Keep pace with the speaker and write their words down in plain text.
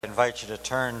I invite you to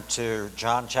turn to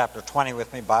John chapter 20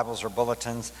 with me, Bibles or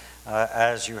bulletins,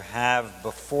 as you have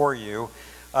before you.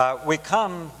 We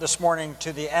come this morning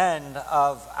to the end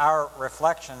of our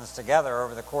reflections together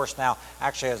over the course now,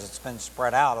 actually as it's been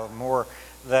spread out of more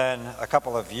than a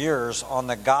couple of years on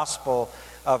the Gospel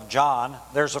of John.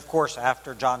 There's, of course,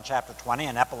 after John chapter 20,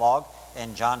 an epilogue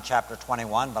in John chapter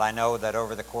 21, but I know that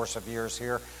over the course of years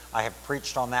here, I have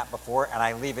preached on that before, and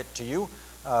I leave it to you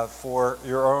for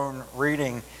your own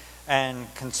reading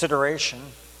and consideration.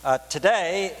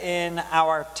 Today, in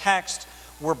our text,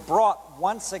 we're brought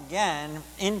once again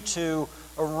into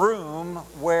a room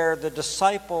where the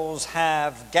disciples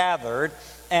have gathered,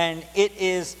 and it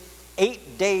is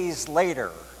 8 days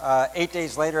later. 8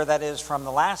 days later, that is from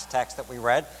the last text that we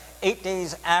read, 8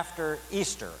 days after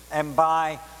Easter. And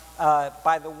by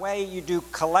the way you do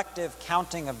collective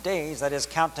counting of days, that is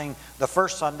counting the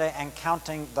first Sunday and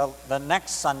counting the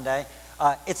next Sunday,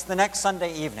 it's the next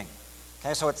Sunday evening.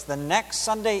 Okay, so it's the next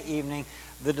Sunday evening.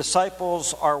 The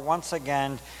disciples are once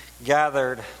again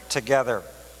gathered together.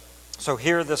 So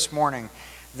here this morning,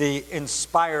 the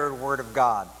inspired Word of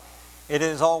God. It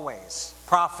is always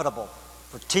profitable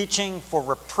for teaching, for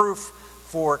reproof,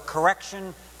 for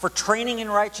correction, for training in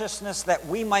righteousness, that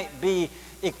we might be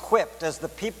equipped as the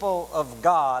people of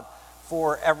God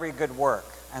for every good work.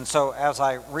 And so as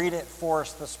I read it for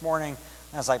us this morning,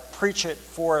 as I preach it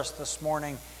for us this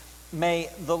morning, may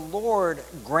the Lord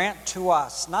grant to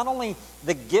us not only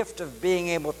the gift of being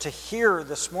able to hear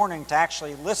this morning, to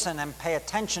actually listen and pay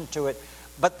attention to it,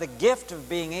 but the gift of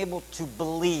being able to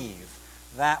believe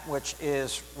that which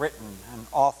is written and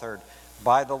authored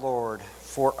by the Lord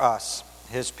for us,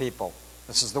 His people.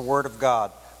 This is the Word of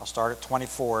God. I'll start at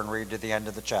 24 and read to the end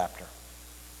of the chapter.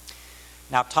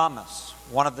 Now Thomas,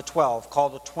 one of the 12,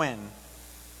 called a twin,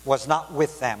 was not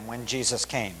with them when Jesus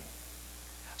came.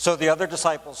 So the other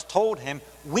disciples told him,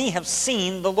 "We have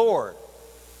seen the Lord."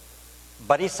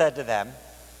 But he said to them,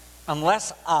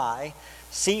 "Unless I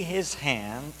see his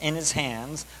hand in his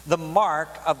hands, the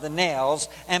mark of the nails,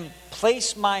 and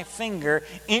place my finger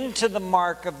into the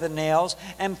mark of the nails,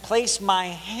 and place my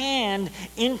hand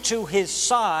into his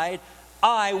side,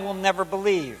 I will never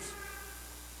believe."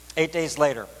 8 days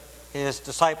later, his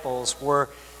disciples were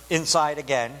inside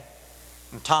again,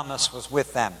 and Thomas was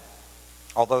with them.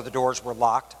 Although the doors were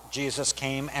locked, Jesus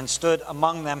came and stood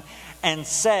among them and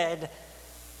said,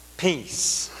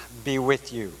 "Peace be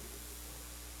with you."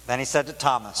 Then he said to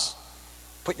Thomas,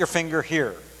 "Put your finger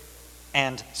here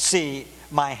and see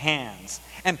my hands,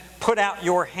 and put out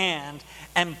your hand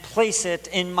and place it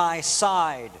in my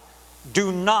side.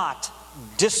 Do not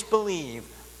disbelieve,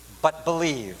 but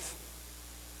believe."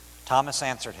 Thomas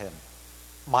answered him,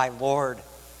 "My Lord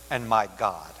and my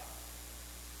God."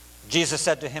 Jesus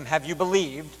said to him, "Have you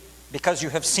believed because you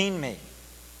have seen me?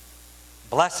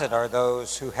 Blessed are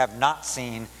those who have not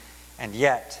seen and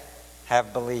yet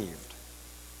have believed."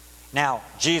 Now,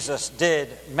 Jesus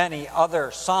did many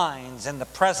other signs in the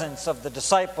presence of the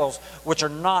disciples, which are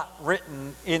not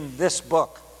written in this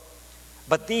book.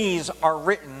 But these are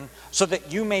written so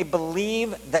that you may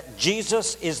believe that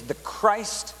Jesus is the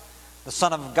Christ, the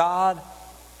Son of God,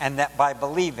 and that by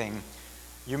believing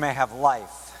you may have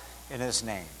life in His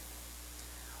name.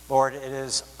 Lord, it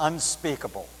is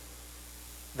unspeakable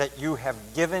that you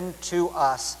have given to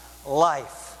us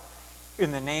life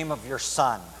in the name of your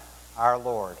Son, our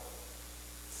Lord.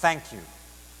 Thank you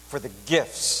for the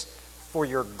gifts, for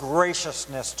your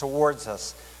graciousness towards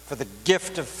us, for the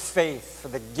gift of faith, for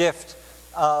the gift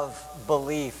of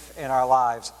belief in our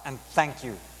lives. And thank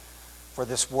you for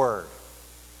this word.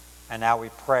 And now we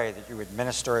pray that you would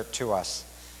minister it to us.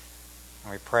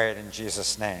 And we pray it in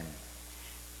Jesus' name.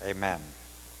 Amen.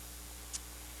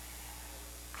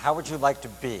 How would you like to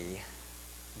be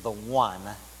the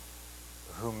one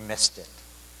who missed it?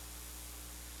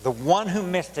 The one who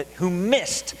missed it, who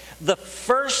missed the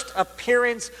first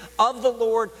appearance of the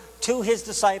Lord to his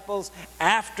disciples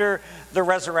after the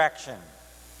resurrection.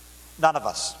 None of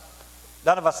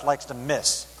us likes to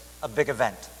miss a big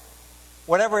event.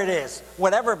 Whatever it is,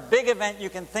 whatever big event you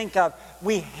can think of,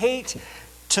 we hate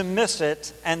to miss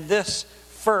it. And this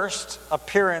first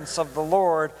appearance of the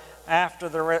Lord after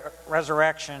the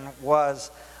resurrection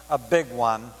was a big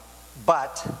one,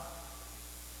 but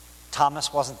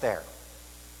Thomas wasn't there.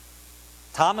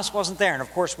 Thomas wasn't there, and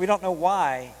of course we don't know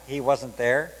why he wasn't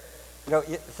there. You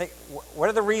think, what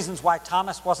are the reasons why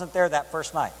Thomas wasn't there that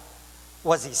first night?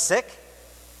 Was he sick?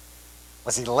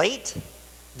 Was he late?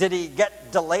 Did he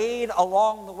get delayed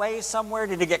along the way somewhere?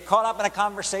 Did he get caught up in a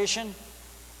conversation?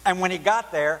 And when he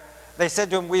got there, they said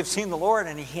to him, "We have seen the Lord,"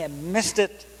 and he had missed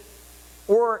it.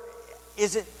 Or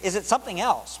is it something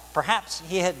else? Perhaps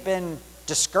he had been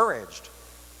discouraged.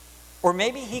 Or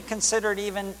maybe he considered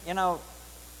even,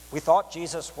 we thought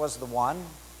Jesus was the one,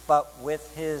 but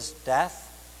with his death,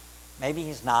 maybe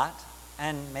he's not.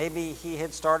 And maybe he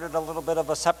had started a little bit of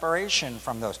a separation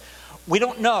from those. We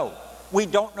don't know. We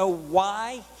don't know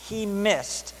why he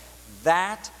missed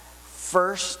that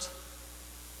first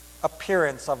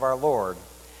appearance of our Lord.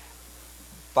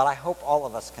 But I hope all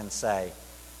of us can say,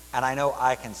 and I know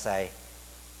I can say,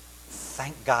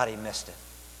 thank God he missed it.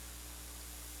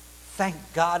 Thank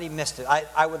God he missed it.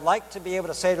 I would like to be able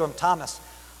to say to him, Thomas,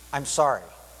 I'm sorry.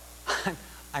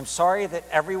 I'm sorry that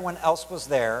everyone else was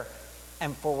there,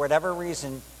 and for whatever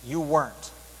reason, you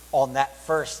weren't on that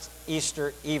first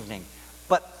Easter evening.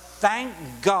 But thank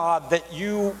God that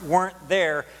you weren't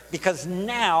there, because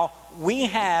now we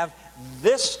have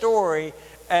this story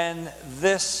and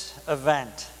this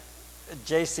event.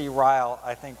 J.C. Ryle,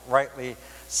 I think, rightly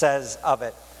says of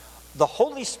it, the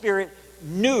Holy Spirit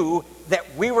knew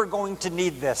that we were going to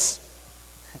need this.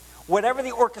 Whatever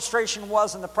the orchestration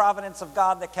was in the providence of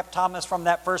God that kept Thomas from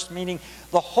that first meeting,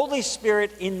 the Holy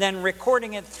Spirit, in then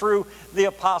recording it through the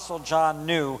Apostle John,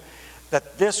 knew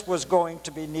that this was going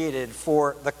to be needed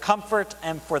for the comfort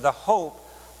and for the hope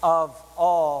of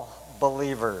all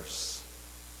believers.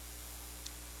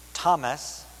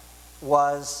 Thomas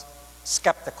was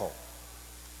skeptical.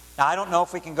 Now, I don't know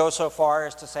if we can go so far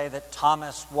as to say that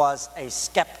Thomas was a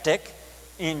skeptic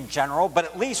in general, but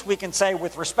at least we can say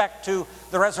with respect to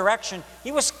the resurrection,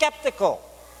 he was skeptical.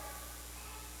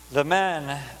 The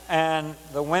men and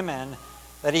the women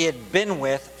that he had been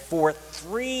with for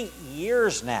 3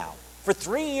 years now,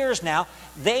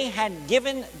 they had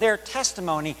given their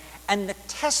testimony, and the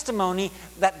testimony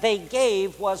that they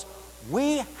gave was,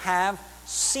 we have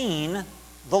seen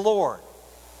the Lord.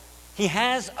 He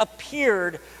has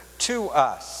appeared to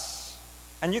us.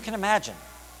 And you can imagine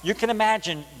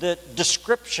the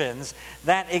descriptions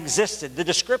that existed, the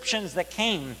descriptions that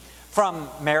came from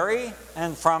Mary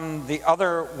and from the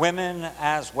other women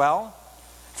as well,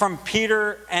 from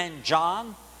Peter and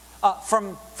John,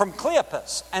 from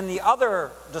Cleopas and the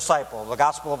other disciple. The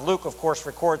Gospel of Luke, of course,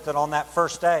 records that on that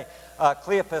first day,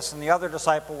 Cleopas and the other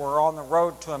disciple were on the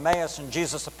road to Emmaus, and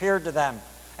Jesus appeared to them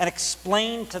and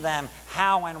explained to them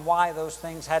how and why those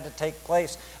things had to take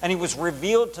place. And he was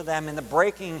revealed to them in the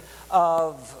breaking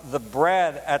of the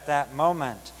bread at that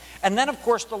moment. And then, of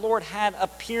course, the Lord had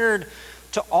appeared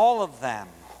to all of them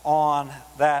on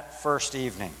that first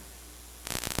evening.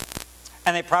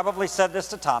 And they probably said this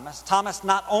to Thomas. Thomas,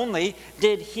 not only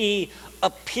did he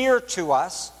appear to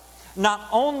us, not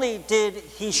only did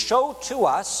he show to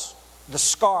us the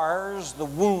scars, the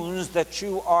wounds that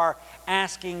you are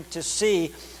asking to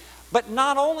see, but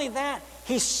not only that,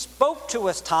 he spoke to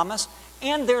us, Thomas,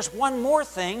 and there's one more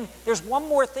thing. There's one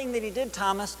more thing that he did,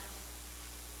 Thomas.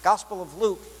 Gospel of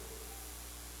Luke,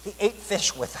 he ate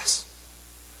fish with us.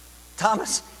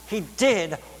 Thomas, he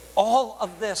did all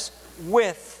of this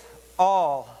with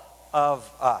all of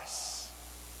us.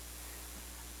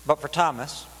 But for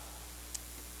Thomas,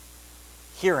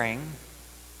 hearing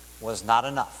was not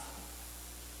enough.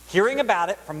 Hearing about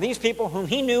it from these people whom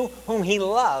he knew, whom he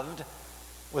loved,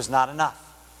 was not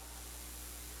enough.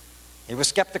 He was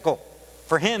skeptical.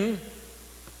 For him,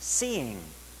 seeing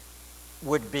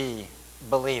would be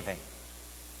believing.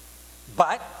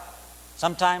 But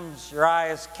sometimes your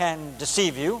eyes can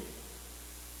deceive you,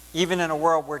 even in a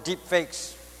world where deep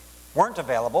fakes weren't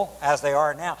available, as they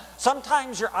are now.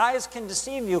 Sometimes your eyes can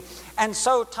deceive you, and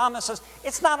so Thomas says,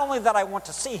 it's not only that I want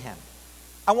to see him,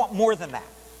 I want more than that.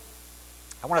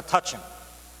 I want to touch him.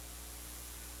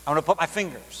 I want to put my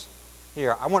fingers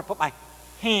here. I want to put my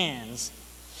hands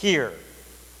here.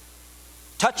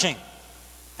 Touching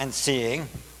and seeing,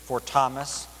 for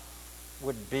Thomas,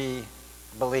 would be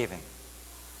believing.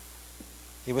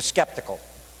 He was skeptical.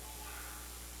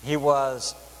 He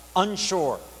was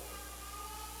unsure.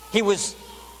 He was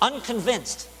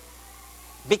unconvinced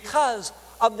because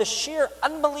of the sheer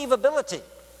unbelievability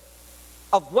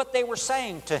of what they were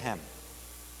saying to him.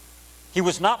 He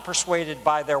was not persuaded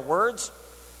by their words.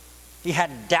 He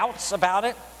had doubts about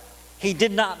it. He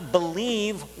did not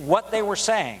believe what they were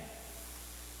saying.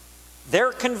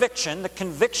 Their conviction, the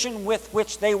conviction with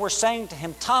which they were saying to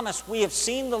him, Thomas, we have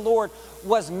seen the Lord,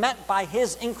 was met by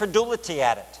his incredulity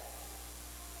at it.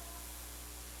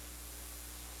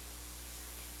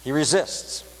 He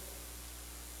resists.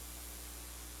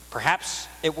 Perhaps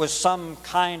it was some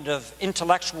kind of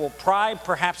intellectual pride.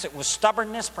 Perhaps it was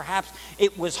stubbornness. Perhaps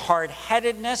it was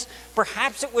hard-headedness.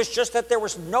 Perhaps it was just that there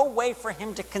was no way for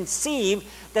him to conceive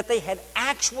that they had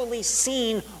actually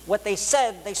seen what they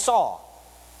said they saw.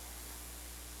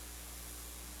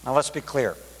 Now let's be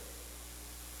clear.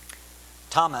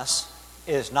 Thomas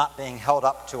is not being held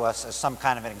up to us as some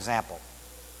kind of an example.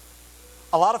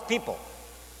 A lot of people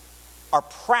are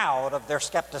proud of their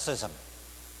skepticism.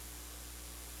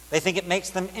 They think it makes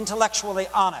them intellectually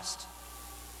honest,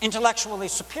 intellectually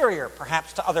superior,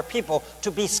 perhaps, to other people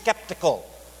to be skeptical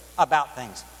about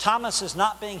things. Thomas is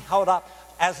not being held up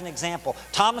as an example.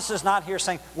 Thomas is not here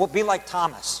saying, well, be like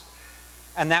Thomas,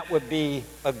 and that would be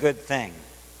a good thing.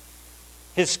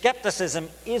 His skepticism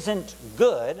isn't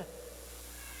good,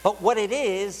 but what it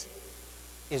is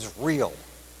real.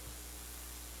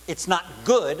 It's not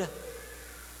good,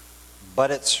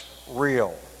 but it's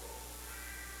real.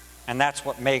 And that's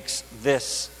what makes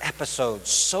this episode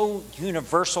so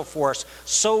universal for us,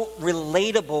 so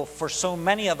relatable for so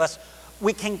many of us.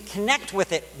 We can connect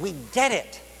with it. We get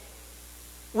it.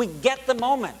 We get the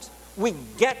moment. We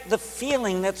get the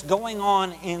feeling that's going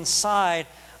on inside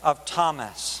of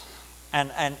Thomas.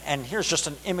 And here's just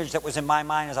an image that was in my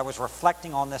mind as I was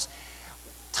reflecting on this.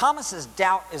 Thomas's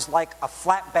doubt is like a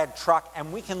flatbed truck,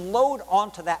 and we can load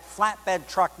onto that flatbed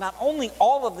truck not only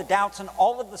all of the doubts and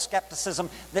all of the skepticism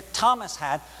that Thomas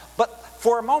had, but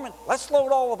for a moment, let's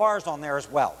load all of ours on there as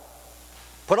well.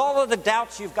 Put all of the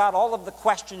doubts you've got, all of the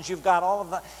questions you've got, all of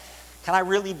the, can I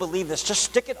really believe this? Just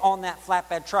stick it on that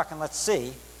flatbed truck and let's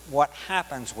see what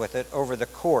happens with it over the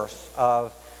course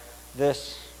of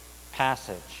this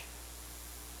passage.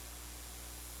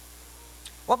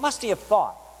 What must he have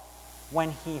thought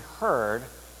when he heard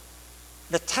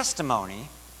the testimonies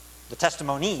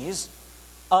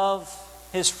of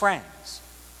his friends?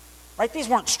 Right? These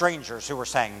weren't strangers who were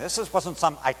saying this. This wasn't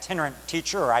some itinerant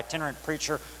teacher or itinerant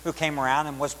preacher who came around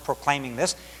and was proclaiming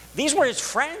this. These were his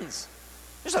friends.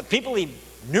 These are the people he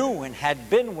knew and had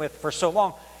been with for so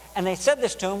long. And they said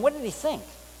this to him. What did he think?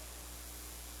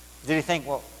 Did he think,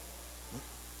 well,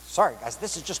 sorry guys,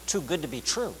 this is just too good to be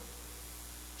true.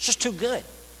 It's just too good.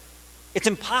 It's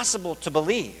impossible to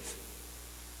believe.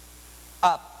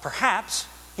 Perhaps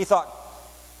he thought,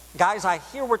 guys, I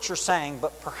hear what you're saying,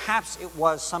 but perhaps it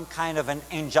was some kind of an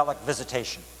angelic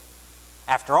visitation.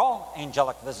 After all,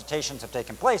 angelic visitations have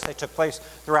taken place. They took place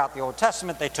throughout the Old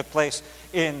Testament. They took place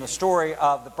in the story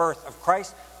of the birth of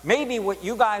Christ. Maybe what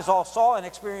you guys all saw and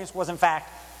experienced was in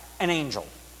fact an angel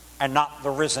and not the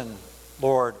risen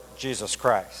Lord Jesus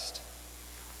Christ.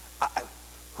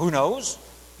 Who knows?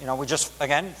 You know, we just,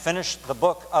 again, finished the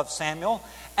book of Samuel,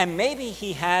 and maybe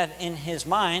he had in his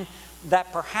mind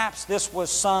that perhaps this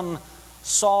was some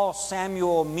Saul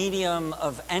Samuel medium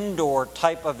of Endor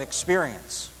type of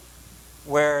experience,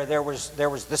 where there was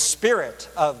the spirit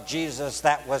of Jesus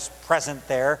that was present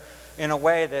there in a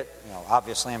way that, you know,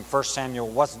 obviously in 1 Samuel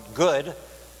wasn't good,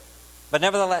 but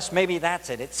nevertheless, maybe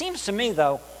that's it. It seems to me,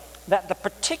 though, that the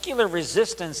particular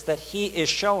resistance that he is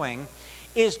showing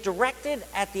is directed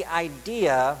at the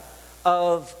idea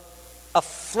of a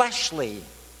fleshly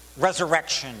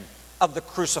resurrection of the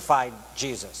crucified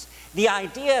Jesus. The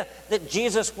idea that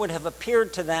Jesus would have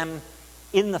appeared to them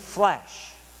in the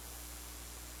flesh.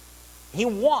 He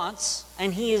wants,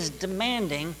 and he is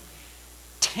demanding,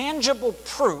 tangible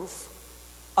proof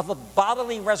of a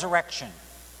bodily resurrection.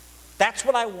 That's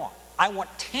what I want. I want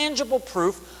tangible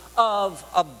proof of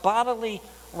a bodily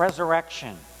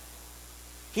resurrection.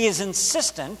 He is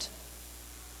insistent,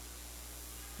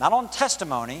 not on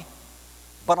testimony,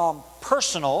 but on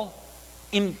personal,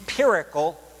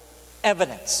 empirical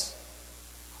evidence.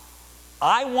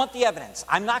 I want the evidence.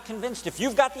 I'm not convinced if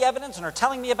you've got the evidence and are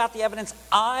telling me about the evidence.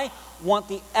 I want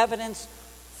the evidence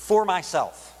for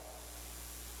myself.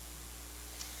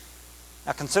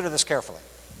 Now consider this carefully.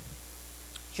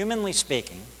 Humanly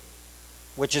speaking,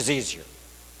 which is easier?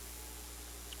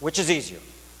 Which is easier?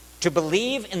 To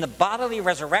believe in the bodily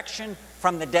resurrection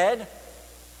from the dead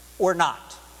or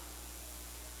not?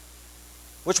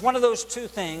 Which one of those two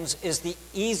things is the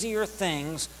easier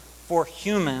things for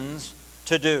humans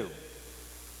to do?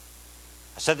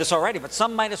 I said this already, but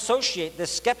some might associate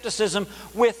this skepticism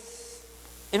with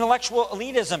intellectual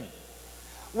elitism,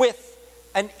 with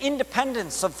an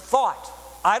independence of thought.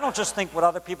 I don't just think what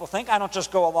other people think. I don't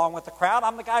just go along with the crowd.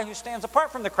 I'm the guy who stands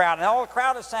apart from the crowd. And all the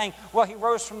crowd is saying, well, he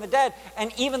rose from the dead.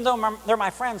 And even though they're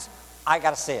my friends, I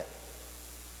got to see it.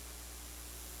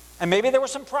 And maybe there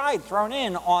was some pride thrown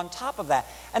in on top of that.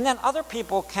 And then other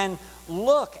people can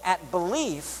look at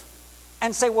belief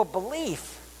and say, well,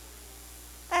 belief,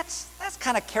 that's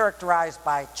kind of characterized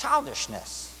by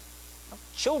childishness.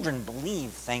 Children believe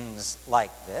things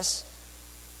like this.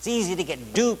 It's easy to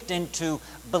get duped into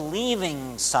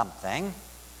believing something. You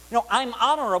know, I'm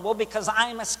honorable because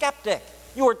I'm a skeptic.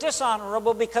 You are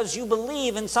dishonorable because you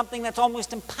believe in something that's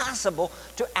almost impossible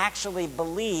to actually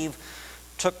believe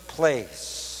took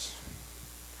place.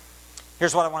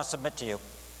 Here's what I want to submit to you.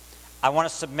 I want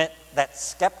to submit that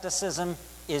skepticism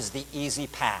is the easy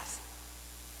path.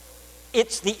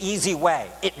 It's the easy way.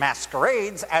 It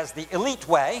masquerades as the elite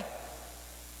way.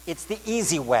 It's the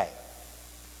easy way.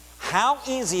 How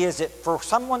easy is it for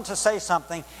someone to say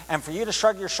something and for you to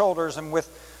shrug your shoulders and with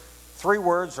 3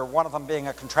 words, or one of them being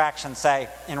a contraction, say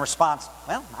in response,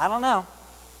 well, I don't know.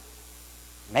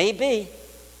 Maybe.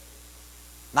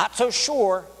 Not so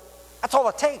sure. That's all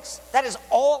it takes. That is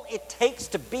all it takes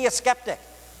to be a skeptic.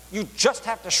 You just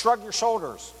have to shrug your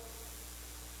shoulders.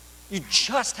 You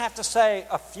just have to say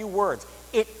a few words.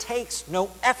 It takes no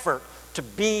effort to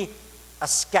be a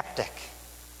skeptic.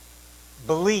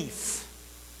 Belief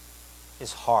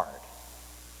is hard.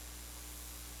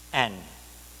 And,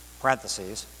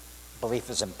 parentheses, belief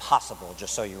is impossible,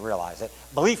 just so you realize it.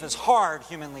 Belief is hard,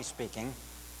 humanly speaking.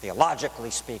 Theologically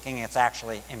speaking, it's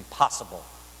actually impossible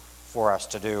for us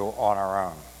to do on our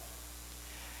own.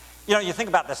 You know, you think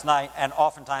about this night, and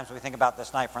oftentimes we think about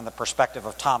this night from the perspective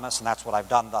of Thomas, and that's what I've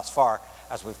done thus far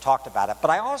as we've talked about it. But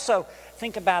I also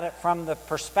think about it from the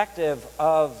perspective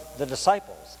of the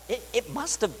disciples. It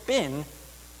must have been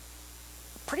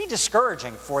pretty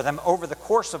discouraging for them over the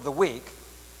course of the week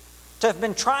to have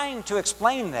been trying to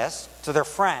explain this to their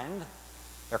friend,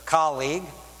 their colleague,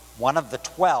 one of the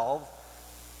 12,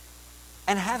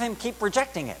 and have him keep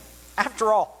rejecting it.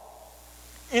 After all,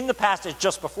 in the passage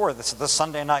just before this, the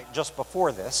Sunday night just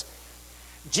before this,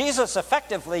 Jesus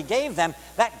effectively gave them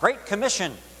that great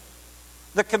commission.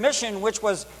 The commission which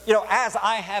was, as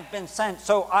I have been sent,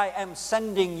 so I am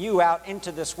sending you out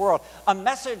into this world. A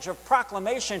message of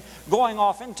proclamation going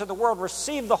off into the world.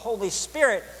 Receive the Holy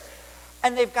Spirit.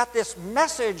 And they've got this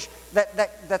message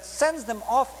that sends them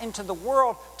off into the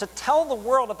world to tell the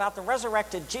world about the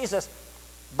resurrected Jesus,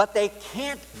 but they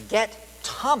can't get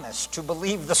Thomas to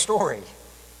believe the story.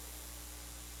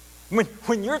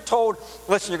 When you're told,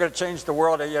 listen, you're going to change the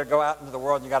world, and you got to go out into the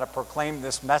world and you got to proclaim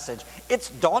this message, it's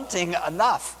daunting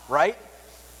enough, right?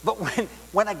 But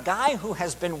when a guy who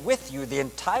has been with you the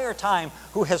entire time,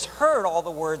 who has heard all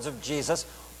the words of Jesus,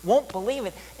 won't believe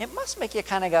it, it must make you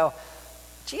kind of go,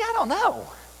 gee, I don't know.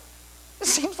 It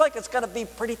seems like it's going to be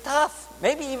pretty tough.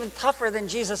 Maybe even tougher than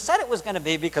Jesus said it was going to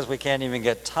be, because we can't even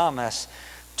get Thomas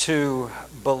to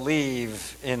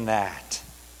believe in that.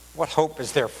 What hope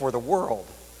is there for the world?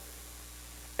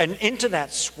 And into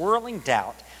that swirling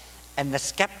doubt and the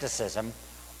skepticism,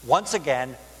 once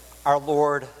again, our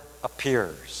Lord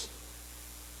appears.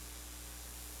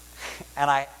 And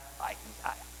I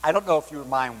don't know if your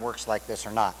mind works like this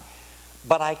or not,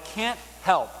 but I can't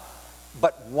help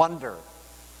but wonder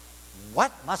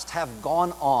what must have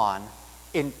gone on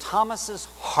in Thomas's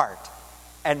heart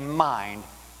and mind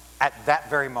at that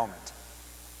very moment.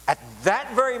 At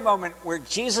that very moment where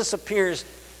Jesus appears,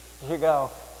 you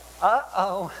go,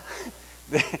 uh-oh,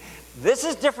 this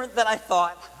is different than I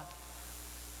thought.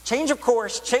 Change of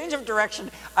course, change of direction.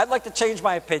 I'd like to change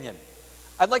my opinion.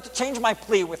 I'd like to change my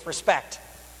plea with respect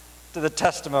to the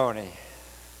testimony.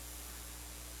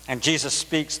 And Jesus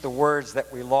speaks the words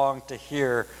that we long to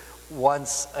hear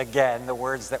once again, the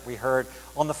words that we heard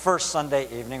on the first Sunday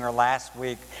evening or last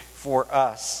week for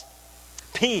us.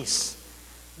 Peace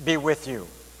be with you.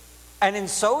 And in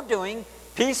so doing,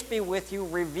 peace be with you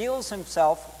reveals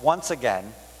himself once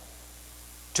again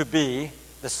to be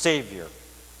the Savior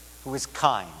who is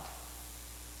kind,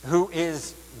 who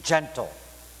is gentle,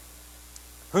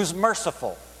 who's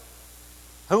merciful,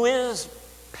 who is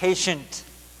patient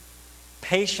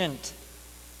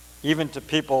even to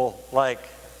people like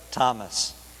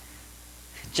Thomas.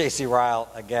 J.C. Ryle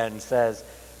again says,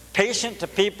 patient to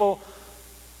people,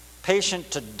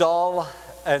 patient to dull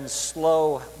and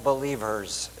slow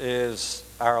believers is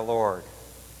our Lord.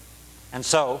 And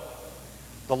so,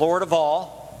 the Lord of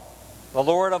all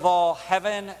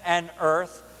heaven and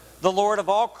earth, the Lord of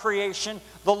all creation,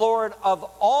 the Lord of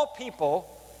all people,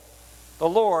 the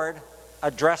Lord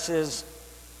addresses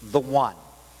the one.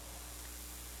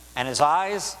 And his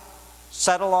eyes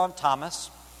settle on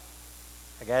Thomas.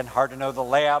 Again, hard to know the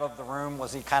layout of the room.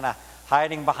 Was he kind of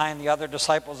hiding behind the other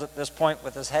disciples at this point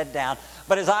with his head down?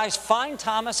 But his eyes find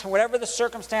Thomas, whatever the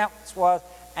circumstance was,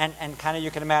 and kind of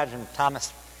you can imagine,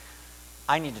 Thomas,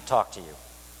 I need to talk to you.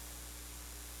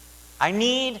 I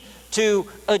need to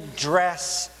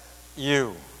address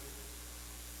you.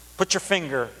 Put your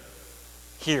finger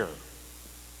here.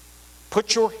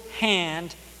 Put your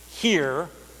hand here.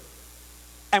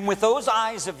 And with those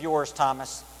eyes of yours,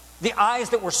 Thomas, the eyes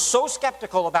that were so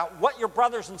skeptical about what your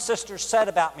brothers and sisters said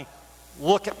about me,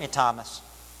 look at me, Thomas.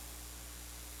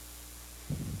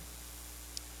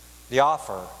 The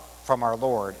offer from our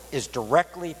Lord is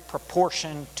directly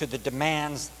proportioned to the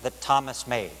demands that Thomas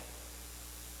made.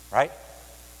 Right?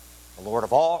 The Lord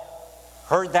of all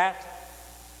heard that,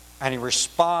 and he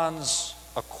responds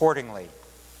accordingly.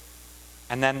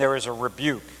 And then there is a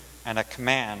rebuke and a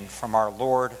command from our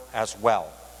Lord as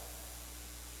well.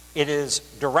 It is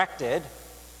directed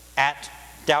at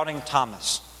doubting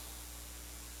Thomas.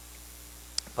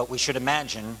 But we should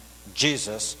imagine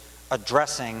Jesus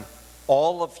addressing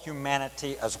all of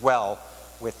humanity as well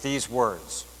with these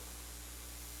words.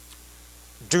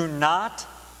 Do not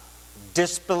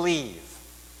disbelieve,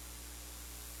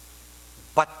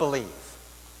 but believe.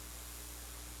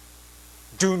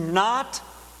 Do not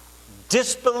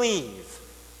disbelieve,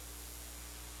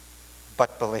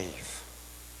 but believe.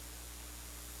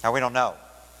 Now we don't know.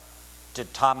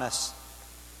 Did Thomas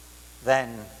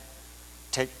then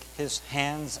take his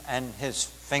hands and his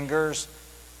fingers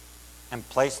and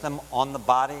place them on the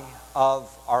body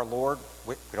of our Lord?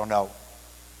 We don't know.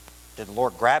 Did the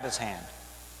Lord grab his hand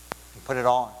and put it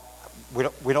on?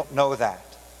 We don't know that.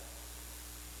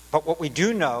 But what we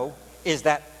do know is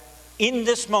that in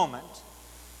this moment,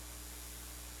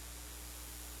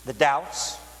 the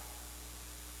doubts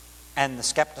and the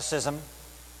skepticism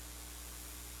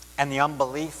and the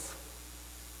unbelief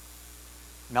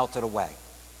melted away.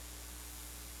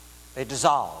 They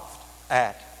dissolved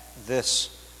at this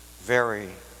very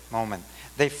moment.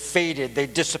 They faded, they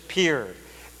disappeared,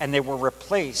 and they were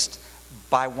replaced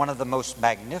by one of the most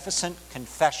magnificent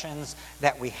confessions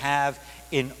that we have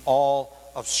in all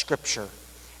of Scripture.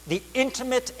 The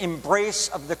intimate embrace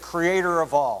of the Creator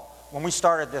of all. When we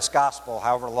started this gospel,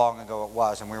 however long ago it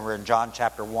was, and we were in John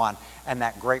chapter 1, and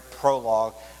that great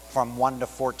prologue from 1 to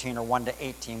 14 or 1 to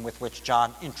 18 with which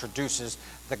John introduces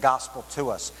the gospel to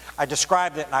us. I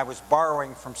described it, and I was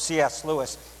borrowing from C.S.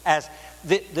 Lewis, as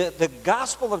the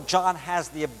Gospel of John has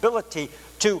the ability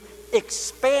to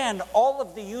expand all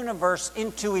of the universe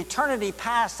into eternity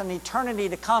past and eternity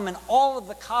to come and all of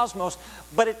the cosmos,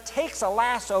 but it takes a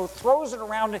lasso, throws it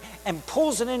around it, and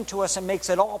pulls it into us and makes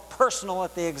it all personal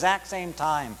at the exact same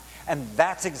time. And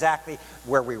that's exactly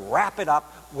where we wrap it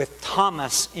up with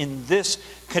Thomas in this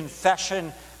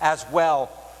confession as well.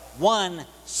 One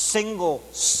single,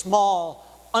 small,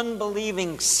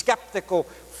 unbelieving, skeptical,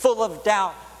 full of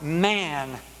doubt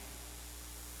man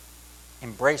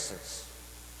embraces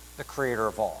the Creator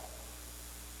of all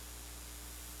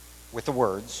with the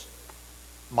words,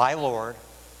 "My Lord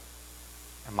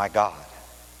and my God."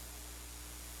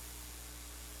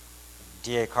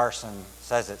 D.A. Carson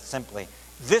says it simply.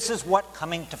 This is what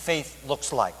coming to faith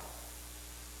looks like.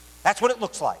 That's what it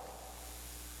looks like.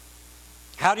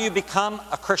 How do you become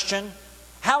a Christian?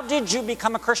 How did you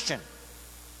become a Christian?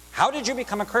 How did you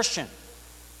become a Christian?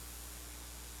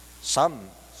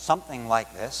 Something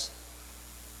like this.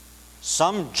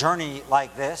 Some journey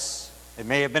like this. It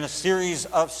may have been a series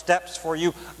of steps for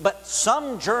you, but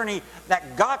some journey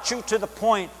that got you to the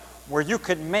point where you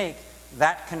could make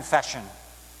that confession.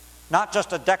 Not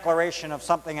just a declaration of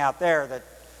something out there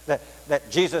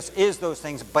that Jesus is those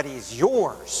things, but He's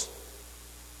yours.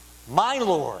 My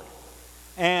Lord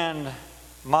and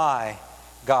my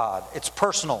God. It's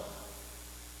personal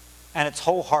and it's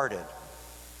wholehearted.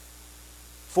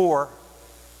 For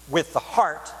with the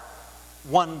heart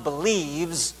one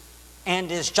believes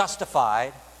and is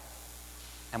justified,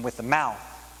 and with the mouth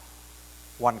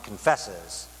one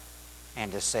confesses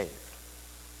and is saved.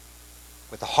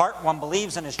 With the heart one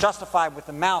believes and is justified, with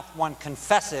the mouth one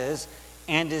confesses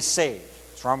and is saved.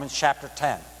 It's Romans chapter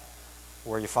 10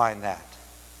 where you find that.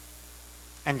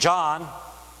 And John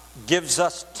gives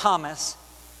us Thomas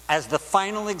as the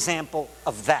final example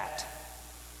of that.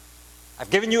 I've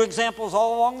given you examples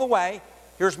all along the way.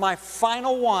 Here's my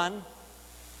final one.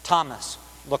 Thomas,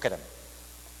 look at him.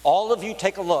 All of you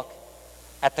take a look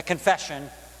at the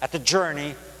confession, at the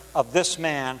journey of this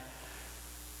man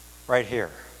right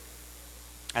here.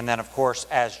 And then, of course,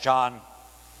 as John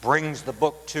brings the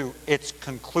book to its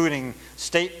concluding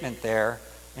statement there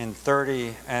in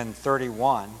 30 and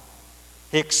 31,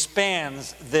 he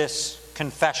expands this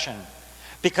confession.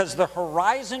 Because the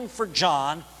horizon for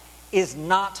John is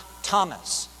not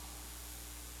Thomas.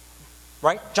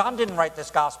 Right? John didn't write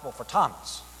this gospel for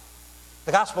Thomas.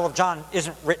 The Gospel of John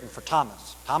isn't written for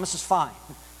Thomas. Thomas is fine.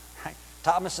 Right?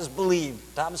 Thomas is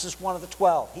believed. Thomas is one of the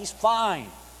 12. He's fine.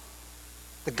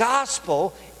 The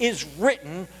gospel is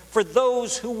written for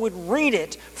those who would read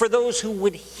it, for those who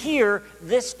would hear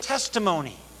this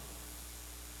testimony.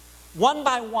 One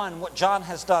by one, what John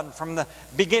has done from the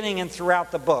beginning and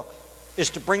throughout the book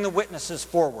is to bring the witnesses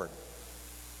forward.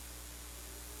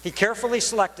 He carefully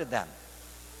selected them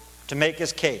to make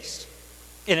his case.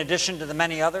 In addition to the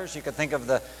many others, you could think of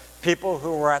the people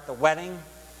who were at the wedding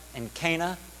in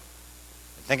Cana.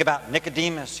 Think about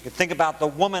Nicodemus. You can think about the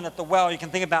woman at the well. You can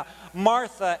think about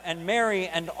Martha and Mary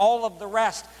and all of the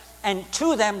rest. And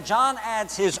to them, John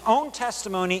adds his own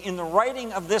testimony in the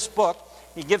writing of this book.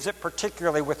 He gives it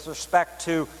particularly with respect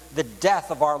to the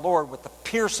death of our Lord, with the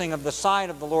piercing of the side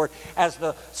of the Lord. As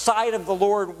the side of the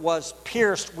Lord was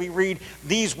pierced, we read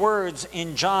these words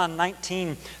in John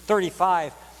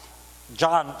 19:35.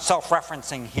 John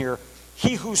self-referencing here.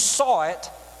 He who saw it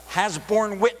has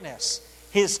borne witness.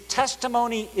 His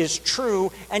testimony is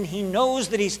true, and he knows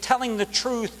that he's telling the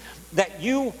truth, that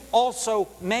you also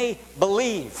may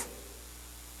believe.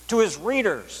 To his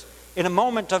readers, in a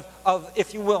moment of,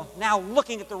 if you will, now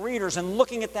looking at the readers and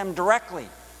looking at them directly,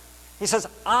 he says,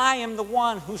 I am the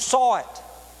one who saw it.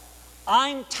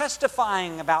 I'm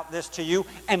testifying about this to you,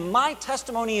 and my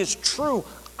testimony is true.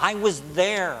 I was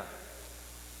there.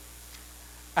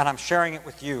 And I'm sharing it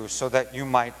with you so that you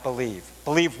might believe.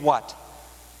 Believe what?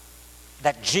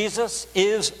 That Jesus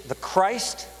is the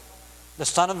Christ, the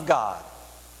Son of God.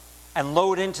 And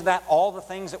load into that all the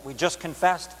things that we just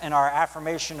confessed in our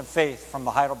affirmation of faith from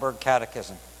the Heidelberg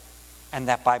Catechism. And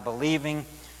that by believing,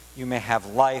 you may have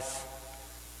life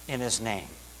in his name.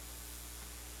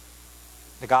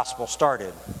 The gospel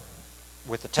started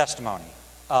with the testimony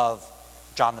of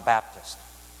John the Baptist.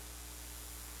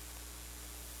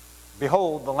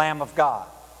 Behold, the Lamb of God,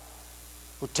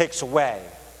 who takes away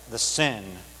the sin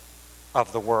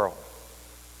of the world.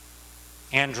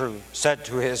 Andrew said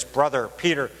to his brother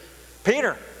Peter,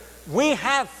 Peter, we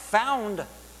have found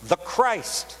the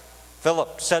Christ.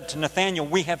 Philip said to Nathanael,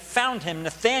 we have found him.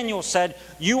 Nathanael said,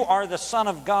 you are the Son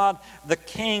of God, the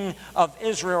King of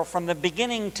Israel. From the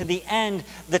beginning to the end,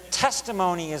 the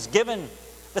testimony is given.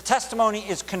 The testimony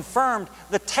is confirmed.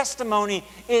 The testimony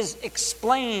is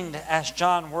explained as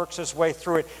John works his way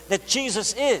through it, that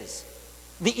Jesus is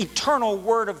the eternal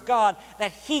Word of God,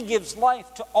 that he gives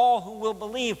life to all who will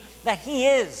believe, that he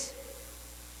is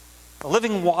the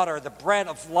living water, the bread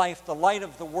of life, the light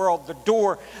of the world, the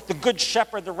door, the good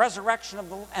shepherd, the resurrection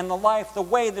and the life, the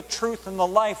way, the truth, and the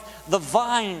life, the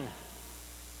vine.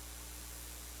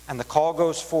 And the call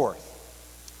goes forth.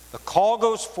 The call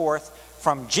goes forth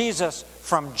from Jesus,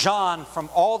 from John, from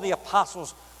all the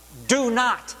apostles. Do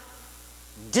not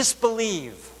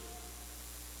disbelieve,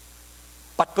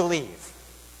 but believe.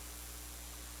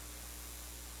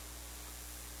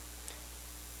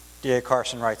 D.A.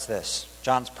 Carson writes this.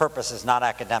 John's purpose is not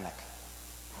academic.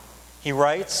 He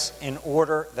writes in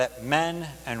order that men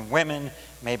and women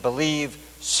may believe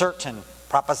certain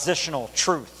propositional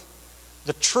truth.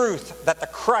 The truth that the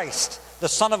Christ, the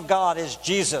Son of God, is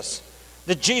Jesus.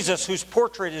 The Jesus whose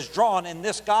portrait is drawn in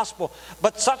this gospel.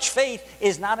 But such faith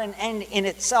is not an end in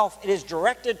itself. It is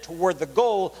directed toward the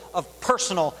goal of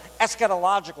personal,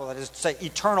 eschatological, that is to say,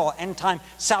 eternal, end-time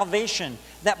salvation,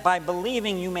 that by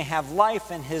believing you may have life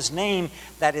in his name.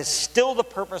 That is still the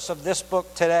purpose of this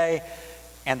book today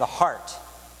and the heart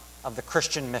of the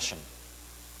Christian mission.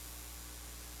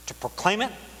 To proclaim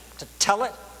it, to tell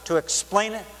it, to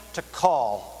explain it, to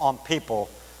call on people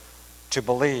to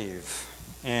believe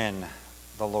in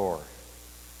the Lord.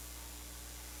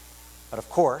 But of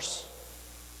course,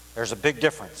 there's a big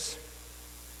difference.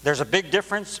 There's a big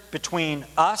difference between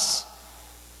us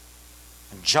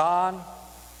and John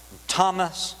and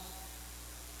Thomas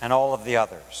and all of the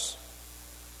others.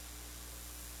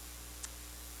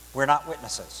 We're not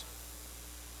witnesses.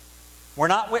 We're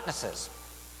not witnesses.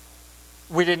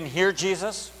 We didn't hear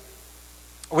Jesus.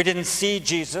 We didn't see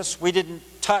Jesus. We didn't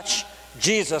touch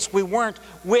Jesus. We weren't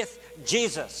with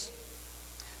Jesus.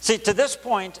 See, to this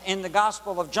point in the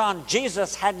Gospel of John,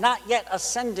 Jesus had not yet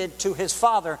ascended to his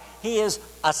Father. He is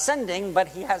ascending, but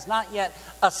he has not yet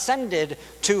ascended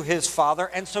to his Father.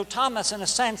 And so Thomas, in a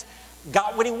sense,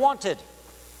 got what he wanted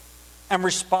and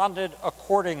responded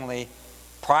accordingly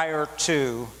prior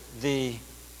to the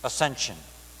ascension.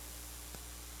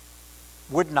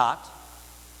 Would not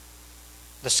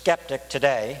the skeptic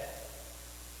today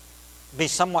be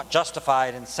somewhat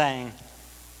justified in saying,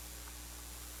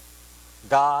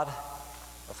 God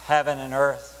of heaven and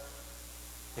earth,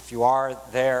 if you are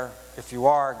there, if you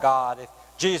are God, if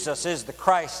Jesus is the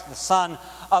Christ, the Son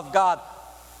of God,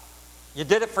 you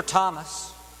did it for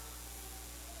Thomas.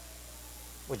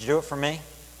 Would you do it for me?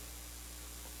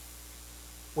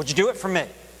 Would you do it for me?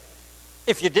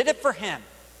 If you did it for him,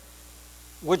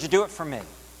 would you do it for me?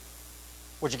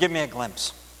 Would you give me a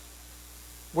glimpse?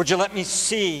 Would you let me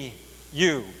see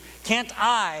you? Can't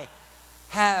I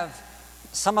have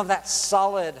some of that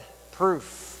solid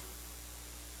proof?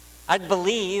 I'd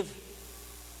believe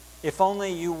if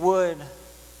only you would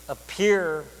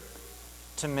appear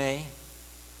to me.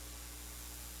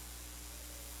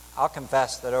 I'll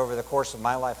confess that over the course of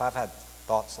my life, I've had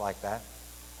thoughts like that,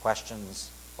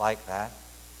 questions like that.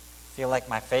 I feel like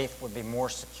my faith would be more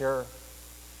secure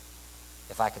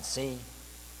if I could see.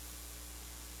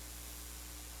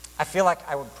 I feel like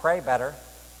I would pray better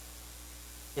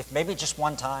if maybe just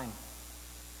one time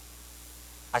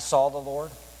I saw the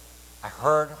Lord, I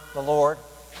heard the Lord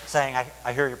saying,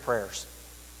 I hear your prayers.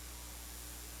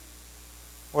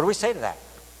 What do we say to that?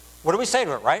 What do we say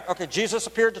to it, right? Okay, Jesus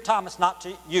appeared to Thomas, not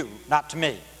to you, not to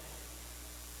me.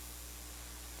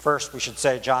 First, we should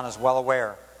say John is well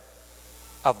aware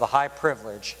of the high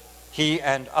privilege he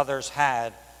and others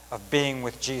had of being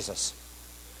with Jesus.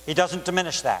 He doesn't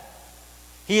diminish that.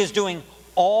 He is doing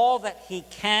all that he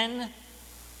can,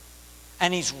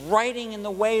 and he's writing in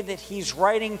the way that he's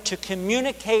writing to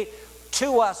communicate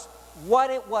to us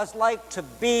what it was like to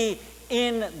be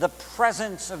in the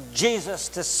presence of Jesus,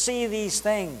 to see these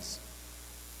things.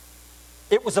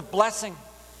 It was a blessing,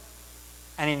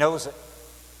 and he knows it,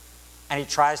 and he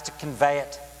tries to convey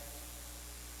it.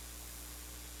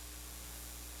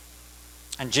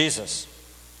 And Jesus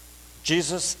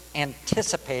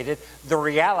anticipated the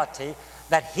reality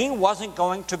that he wasn't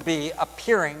going to be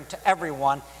appearing to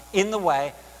everyone in the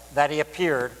way that he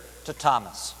appeared to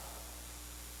Thomas.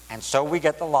 And so we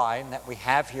get the line that we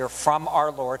have here from our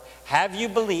Lord, "Have you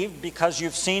believed because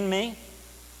you've seen me?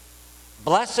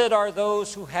 Blessed are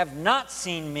those who have not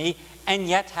seen me and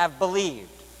yet have believed."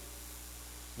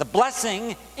 The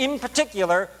blessing in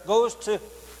particular goes to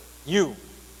you,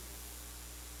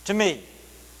 to me.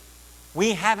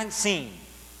 We haven't seen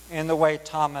in the way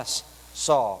Thomas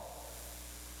saw.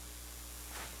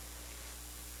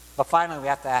 But finally, we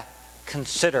have to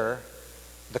consider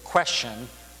the question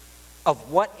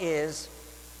of what is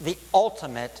the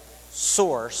ultimate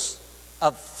source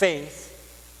of faith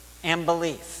and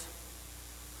belief.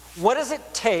 What does it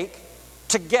take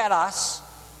to get us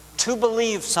to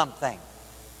believe something?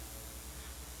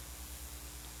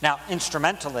 Now,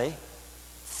 instrumentally,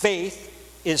 faith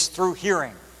is through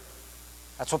hearing.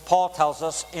 That's what Paul tells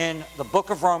us in the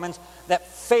book of Romans, that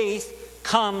faith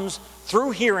comes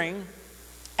through hearing,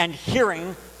 and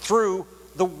hearing through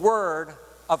the word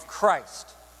of Christ.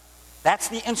 That's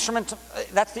the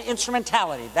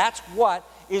instrumentality. That's what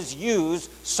is used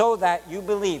so that you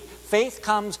believe. Faith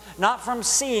comes not from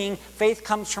seeing, faith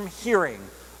comes from hearing,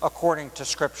 according to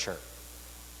Scripture.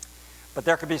 But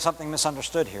there could be something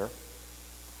misunderstood here.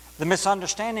 The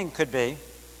misunderstanding could be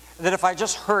that if I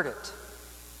just heard it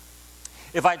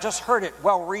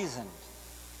well reasoned,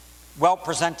 well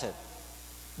presented,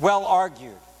 well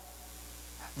argued,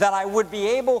 that I would be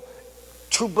able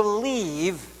to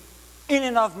believe in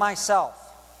and of myself.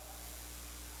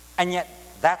 And yet,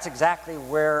 that's exactly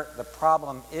where the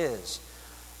problem is.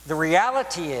 The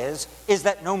reality is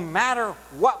that no matter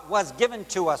what was given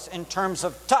to us in terms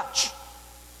of touch,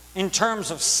 in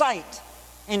terms of sight,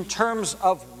 in terms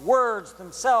of words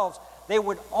themselves, they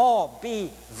would all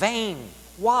be vain.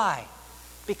 Why?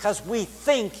 Because we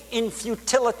think in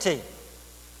futility.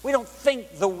 We don't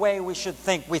think the way we should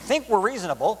think. We think we're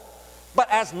reasonable, but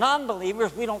as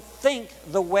non-believers, we don't think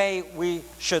the way we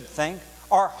should think.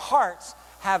 Our hearts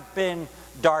have been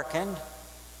darkened.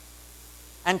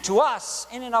 And to us,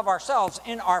 in and of ourselves,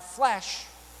 in our flesh,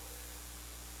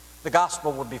 the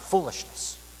gospel would be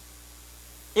foolishness.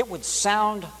 It would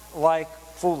sound like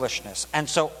foolishness. And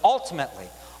so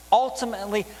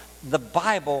ultimately, the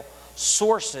Bible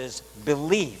sources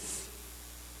belief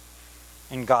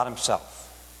in God himself.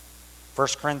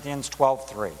 1 Corinthians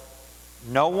 12:3.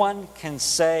 No one can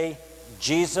say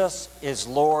Jesus is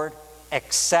Lord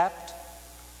except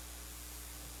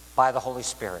by the Holy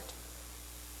Spirit.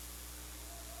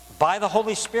 By the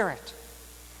Holy Spirit.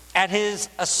 At his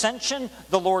ascension,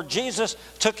 the Lord Jesus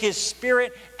took his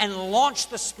Spirit and launched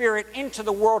the Spirit into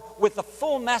the world with the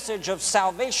full message of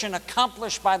salvation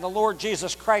accomplished by the Lord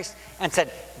Jesus Christ, and said,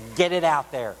 get it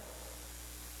out there.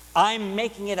 I'm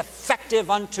making it effective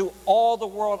unto all the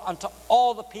world, unto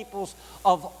all the peoples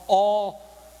of all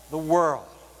the world.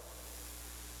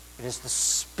 It is the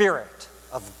Spirit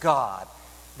of God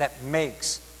that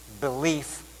makes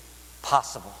belief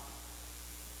possible.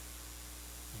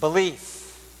 Belief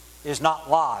is not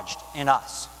lodged in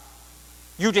us.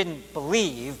 You didn't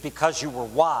believe because you were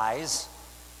wise.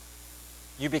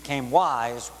 You became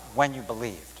wise when you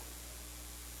believed.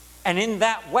 And in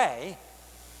that way,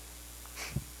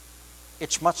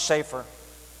 it's much safer,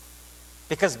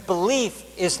 because belief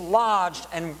is lodged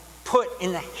and put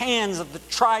in the hands of the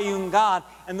triune God,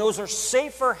 and those are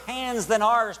safer hands than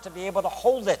ours to be able to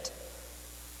hold it.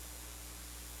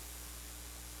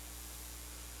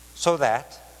 So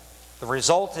that the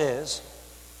result is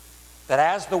that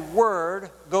as the word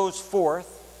goes forth,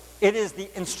 It is the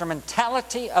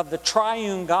instrumentality of the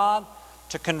triune God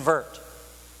to convert.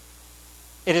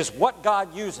 It is what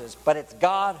God uses, but it's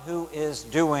God who is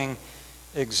doing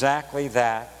exactly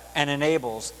that and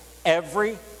enables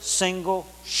every single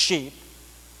sheep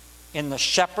in the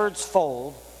shepherd's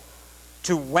fold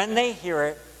to, when they hear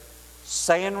it,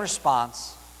 say in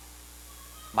response,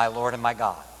 "My Lord and my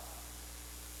God."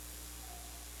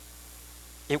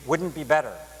 It wouldn't be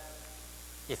better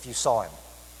if you saw him.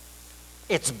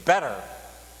 It's better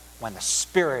when the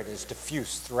Spirit is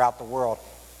diffused throughout the world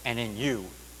and in you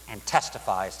and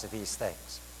testifies to these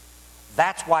things.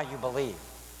 That's why you believe.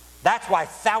 That's why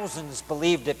thousands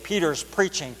believed at Peter's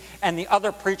preaching and the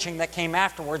other preaching that came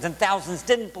afterwards, and thousands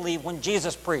didn't believe when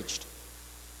Jesus preached.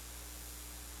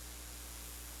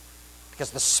 Because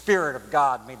the Spirit of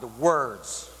God made the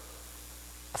words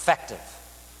effective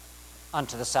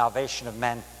unto the salvation of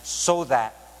men so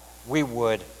that we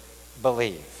would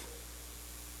believe.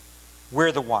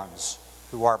 We're the ones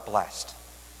who are blessed.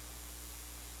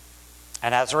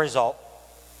 And as a result,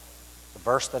 the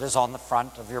verse that is on the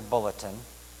front of your bulletin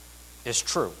is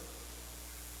true.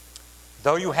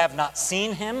 Though you have not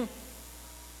seen him,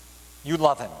 you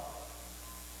love him.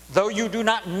 Though you do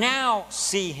not now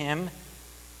see him,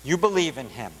 you believe in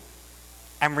him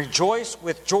and rejoice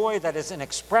with joy that is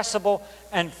inexpressible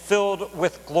and filled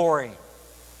with glory,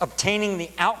 obtaining the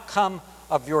outcome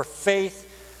of your faith,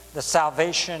 the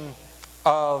salvation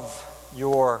of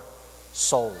your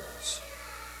souls.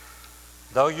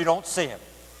 Though you don't see him,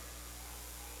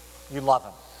 you love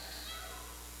him.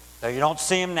 Though you don't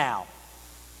see him now,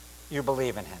 you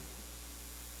believe in him.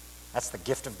 That's the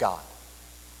gift of God.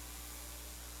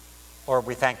 Lord,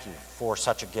 we thank you for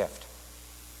such a gift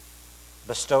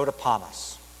bestowed upon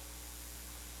us,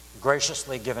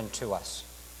 graciously given to us.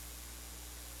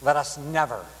 Let us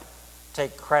never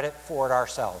take credit for it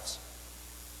ourselves.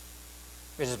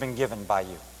 It has been given by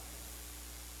you.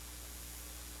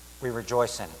 We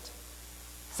rejoice in it.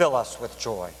 Fill us with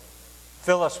joy.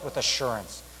 Fill us with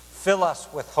assurance. Fill us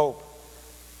with hope.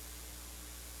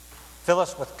 Fill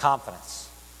us with confidence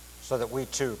so that we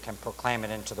too can proclaim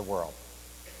it into the world.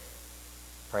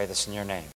 Pray this in your name.